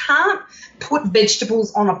 if you can't put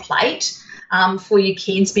vegetables on a plate for your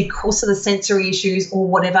kids because of the sensory issues or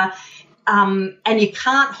whatever, and you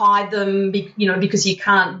can't hide them, because you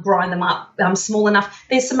can't grind them up small enough.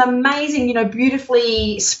 There's some amazing,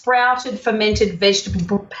 beautifully sprouted, fermented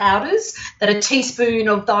vegetable powders that a teaspoon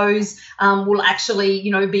of those will actually,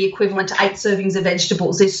 be equivalent to 8 servings of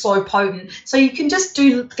vegetables. They're so potent. So you can just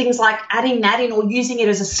do things like adding that in or using it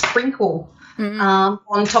as a sprinkle.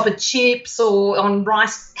 On top of chips or on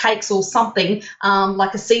rice cakes or something,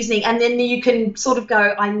 like a seasoning. And then you can sort of go,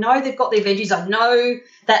 I know they've got their veggies. I know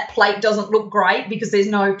that plate doesn't look great because there's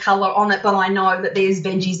no colour on it, but I know that there's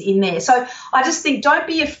veggies in there. So I just think don't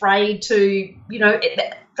be afraid to,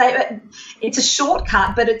 it's a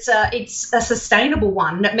shortcut, but it's a sustainable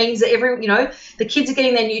one. That means that the kids are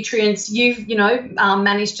getting their nutrients. You've,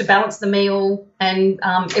 managed to balance the meal and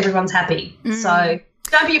everyone's happy. So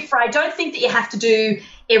don't be afraid. Don't think that you have to do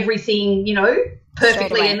everything,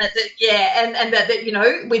 perfectly, and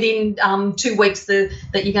that within 2 weeks that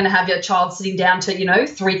you're going to have your child sitting down to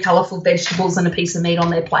 3 colourful vegetables and a piece of meat on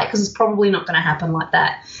their plate, because it's probably not going to happen like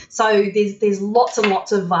that. So there's lots and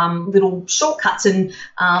lots of little shortcuts and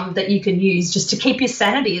that you can use just to keep your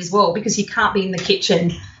sanity as well, because you can't be in the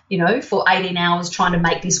kitchen for 18 hours trying to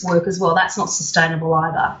make this work as well. That's not sustainable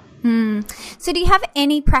either. So do you have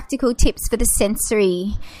any practical tips for the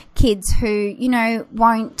sensory kids who,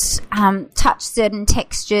 won't touch certain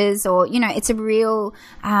textures, or, it's a real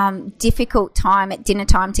difficult time at dinner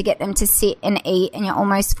time to get them to sit and eat, and you're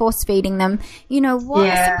almost force feeding them? What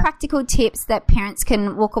are some practical tips that parents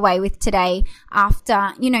can walk away with today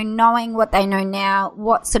after, knowing what they know now,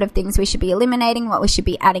 what sort of things we should be eliminating, what we should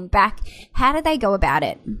be adding back? How do they go about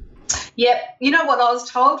it? Yep. You know what I was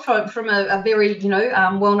told from a very,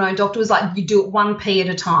 well-known doctor was like, you do it 1 pea at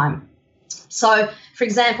a time. So, for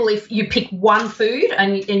example, if you pick one food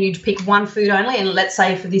and you pick one food only, and let's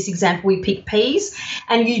say for this example we pick peas,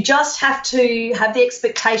 and you just have to have the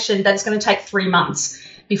expectation that it's going to take 3 months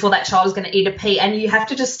before that child is going to eat a pea, and you have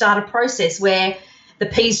to just start a process where the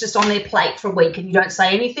pea's just on their plate for a week and you don't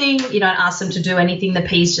say anything, you don't ask them to do anything, the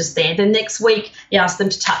pea's just there. The next week you ask them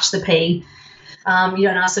to touch the pea. You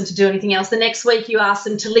don't ask them to do anything else. The next week you ask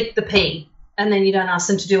them to lick the pea, and then you don't ask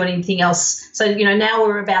them to do anything else. So, now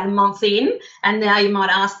we're about a month in, and now you might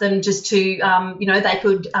ask them just to, they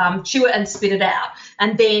could chew it and spit it out.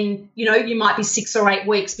 And then, you might be 6 or 8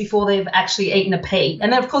 weeks before they've actually eaten a pea.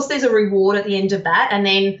 And then, of course, there's a reward at the end of that. And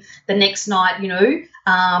then the next night,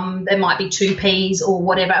 there might be 2 peas or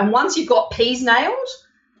whatever. And once you've got peas nailed,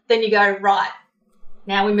 then you go, right,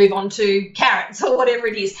 now we move on to carrots or whatever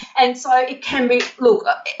it is. And so it can be, look,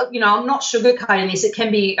 I'm not sugarcoating this. It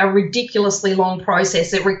can be a ridiculously long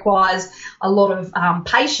process. It requires a lot of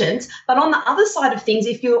patience. But on the other side of things,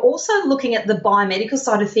 if you're also looking at the biomedical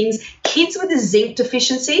side of things, kids with a zinc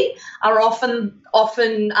deficiency are often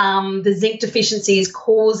the zinc deficiency is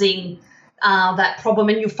causing that problem.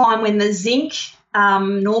 And you'll find when the zinc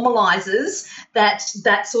normalizes,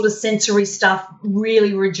 that sort of sensory stuff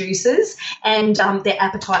really reduces, and their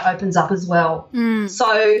appetite opens up as well.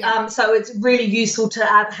 So it's really useful to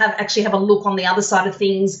have a look on the other side of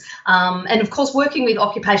things, and of course working with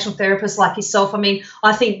occupational therapists like yourself. I mean,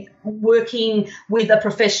 I think working with a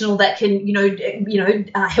professional that can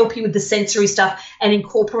help you with the sensory stuff and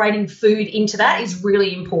incorporating food into that is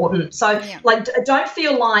really important. So don't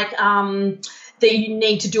feel like that you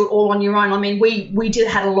need to do it all on your own. I mean, we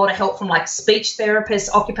had a lot of help from like speech therapists,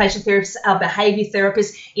 occupational therapists, our behaviour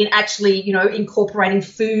therapists in actually, incorporating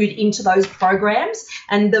food into those programs.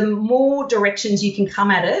 And the more directions you can come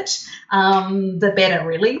at it, the better,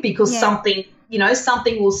 really, because something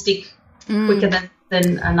will stick quicker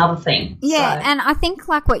than another thing. Yeah, so. And I think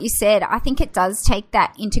like what you said, I think it does take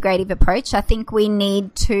that integrative approach. I think we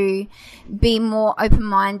need to be more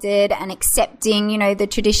open-minded and accepting, the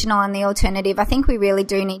traditional and the alternative. I think we really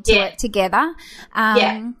do need to work together.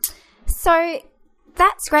 So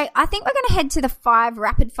that's great. I think we're going to head to the 5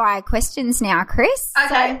 rapid-fire questions now, Chris.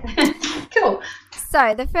 Okay, cool.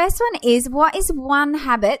 So the first one is, what is one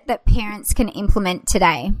habit that parents can implement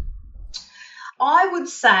today? I would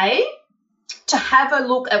say to have a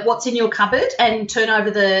look at what's in your cupboard and turn over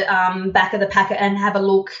the back of the packet and have a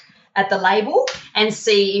look at the label and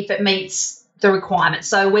see if it meets the requirements.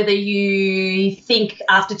 So whether you think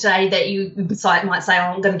after today that you might say,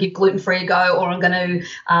 I'm going to give gluten-free a go, or I'm going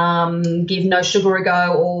to give no sugar a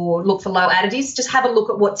go, or look for low additives, just have a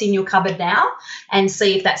look at what's in your cupboard now and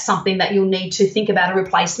see if that's something that you'll need to think about a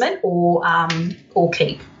replacement or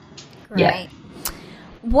keep. Great. Yeah.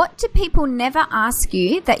 What do people never ask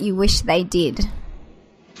you that you wish they did?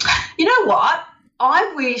 You know what?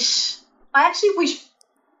 I actually wish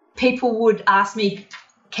people would ask me,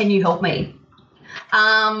 can you help me?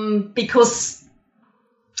 Because,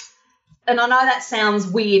 and I know that sounds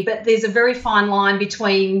weird, but there's a very fine line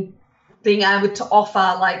between being able to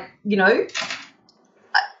offer, like, you know,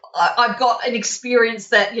 I've got an experience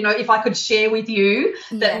that, you know, if I could share with you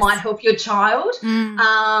that might help your child.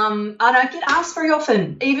 I don't get asked very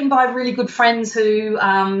often, even by really good friends who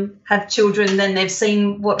have children, then they've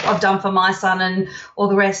seen what I've done for my son and all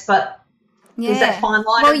the rest, but there's that fine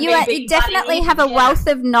line. Well, you definitely have a wealth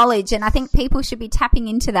of knowledge, and I think people should be tapping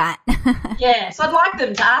into that. Yeah, so I'd like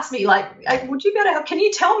them to ask me, like, would you be able to help? Can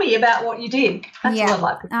you tell me about what you did? That's what I'd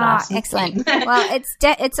like them to ask me. Excellent. Well,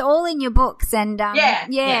 it's all in your books, and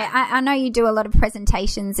I know you do a lot of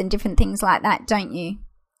presentations and different things like that, don't you?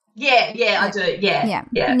 Yeah, I do.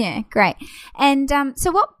 Yeah, great. And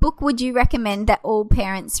so what book would you recommend that all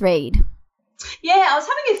parents read? Yeah, I was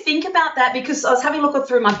having a think about that because I was having a look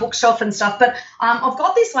through my bookshelf and stuff, but I've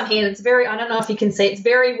got this one here that's I don't know if you can see, it's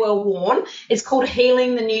very well worn. It's called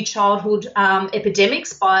Healing the New Childhood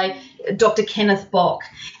Epidemics by Dr. Kenneth Bok.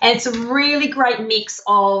 And it's a really great mix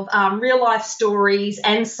of real-life stories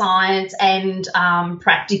and science and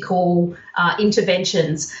practical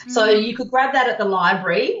interventions. So you could grab that at the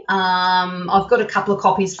library. I've got a couple of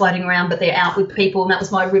copies floating around, but they're out with people, and that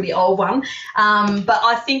was my really old one. But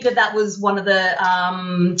I think that was one of the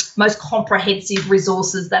most comprehensive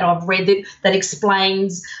resources that I've read that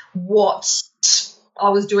explains what I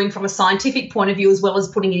was doing from a scientific point of view, as well as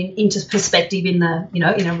putting it into perspective in the, you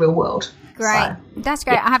know, in a real world. Great. So, that's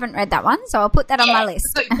great. Yeah. I haven't read that one, so I'll put that on my list.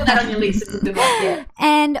 So put that on your list. It's a good one, yeah.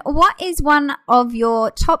 And what is one of your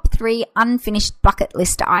top 3 unfinished bucket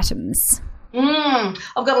list items? I've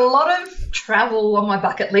got a lot of travel on my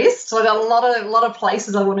bucket list. So I've got a lot of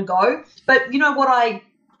places I want to go. But you know what?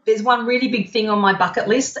 There's one really big thing on my bucket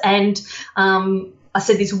list, and I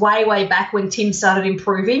said this way back when Tim started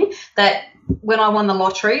improving, that when I won the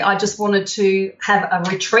lottery, I just wanted to have a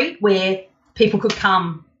retreat where people could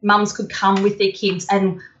come, mums could come with their kids,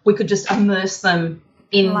 and we could just immerse them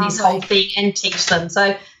in this whole thing and teach them.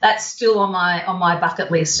 So that's still on my bucket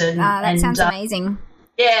list. And that sounds amazing.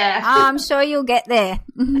 Yeah. I'm sure you'll get there.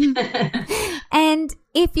 And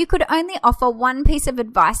if you could only offer one piece of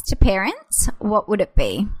advice to parents, what would it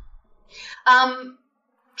be?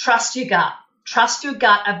 Trust your gut. Trust your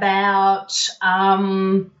gut about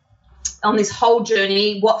on this whole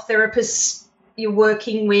journey, what therapists you're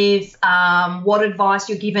working with, what advice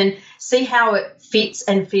you're given. See how it fits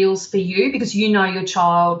and feels for you, because you know your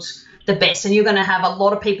child the best, and you're going to have a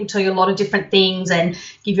lot of people tell you a lot of different things and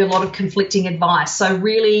give you a lot of conflicting advice. So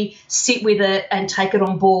really sit with it and take it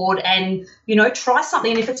on board and, you know, try something.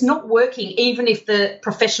 And if it's not working, even if the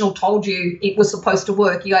professional told you it was supposed to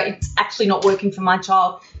work, you go, it's actually not working for my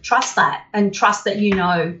child. Trust that, and trust that you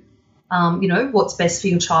know what's best for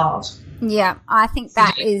your child. Yeah, I think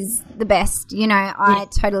that is the best. You know, I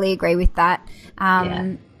totally agree with that.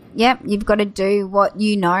 You've got to do what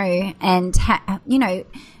you know and,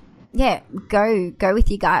 go with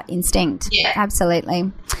your gut instinct. Yeah.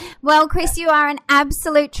 Absolutely. Well, Chris, you are an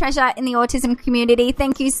absolute treasure in the autism community.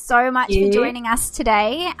 Thank you so much for joining us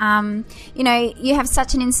today. You have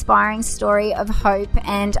such an inspiring story of hope,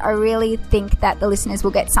 and I really think that the listeners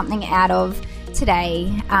will get something out of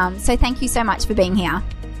today. So thank you so much for being here.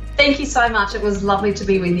 Thank you so much. It was lovely to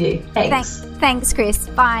be with you. Thanks. Thanks, Chris.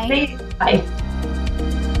 Bye. Bye.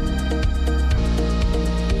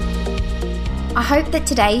 I hope that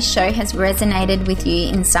today's show has resonated with you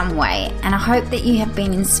in some way, and I hope that you have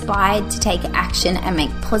been inspired to take action and make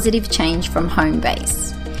positive change from home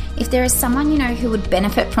base. If there is someone you know who would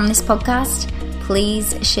benefit from this podcast,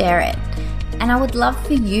 please share it. And I would love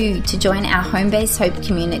for you to join our Home Base Hope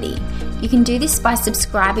community. You can do this by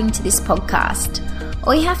subscribing to this podcast.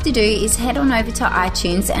 All you have to do is head on over to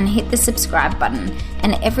iTunes and hit the subscribe button,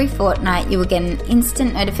 and every fortnight you will get an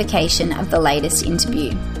instant notification of the latest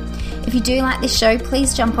interview. If you do like this show,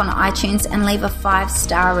 please jump on iTunes and leave a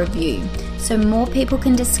 5-star review so more people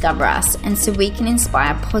can discover us and so we can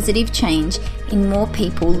inspire positive change in more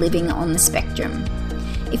people living on the spectrum.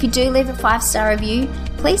 If you do leave a 5-star review,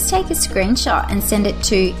 please take a screenshot and send it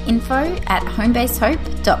to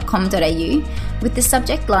info@homebasehope.com.au with the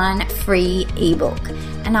subject line free ebook,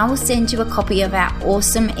 and I will send you a copy of our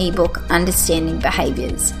awesome ebook, Understanding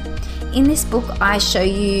Behaviours. In this book, I show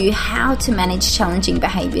you how to manage challenging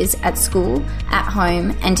behaviours at school, at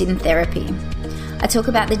home, and in therapy. I talk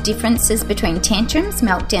about the differences between tantrums,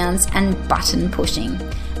 meltdowns, and button pushing.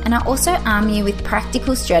 And I also arm you with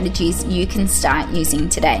practical strategies you can start using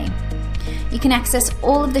today. You can access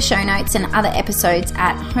all of the show notes and other episodes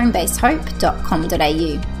at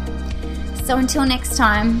homebasehope.com.au. So until next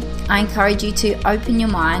time, I encourage you to open your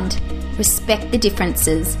mind, respect the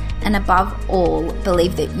differences, and above all,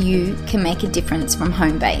 believe that you can make a difference from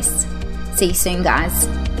Homebase. See you soon, guys.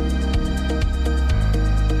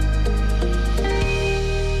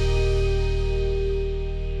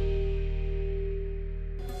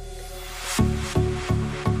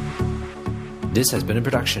 This has been a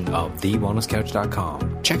production of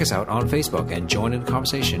TheWellnessCouch.com. Check us out on Facebook and join in the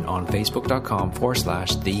conversation on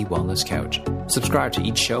Facebook.com/TheWellnessCouch. Subscribe to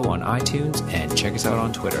each show on iTunes and check us out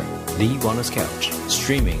on Twitter. The Wellness Couch,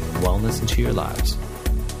 streaming wellness into your lives.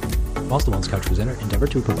 Whilst the Wellness Couch presenter endeavor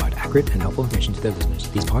to provide accurate and helpful information to their listeners,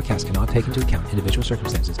 these podcasts cannot take into account individual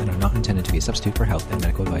circumstances and are not intended to be a substitute for health and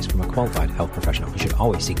medical advice from a qualified health professional. You should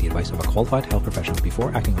always seek the advice of a qualified health professional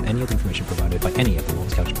before acting on any of the information provided by any of the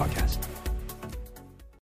Wellness Couch podcasts.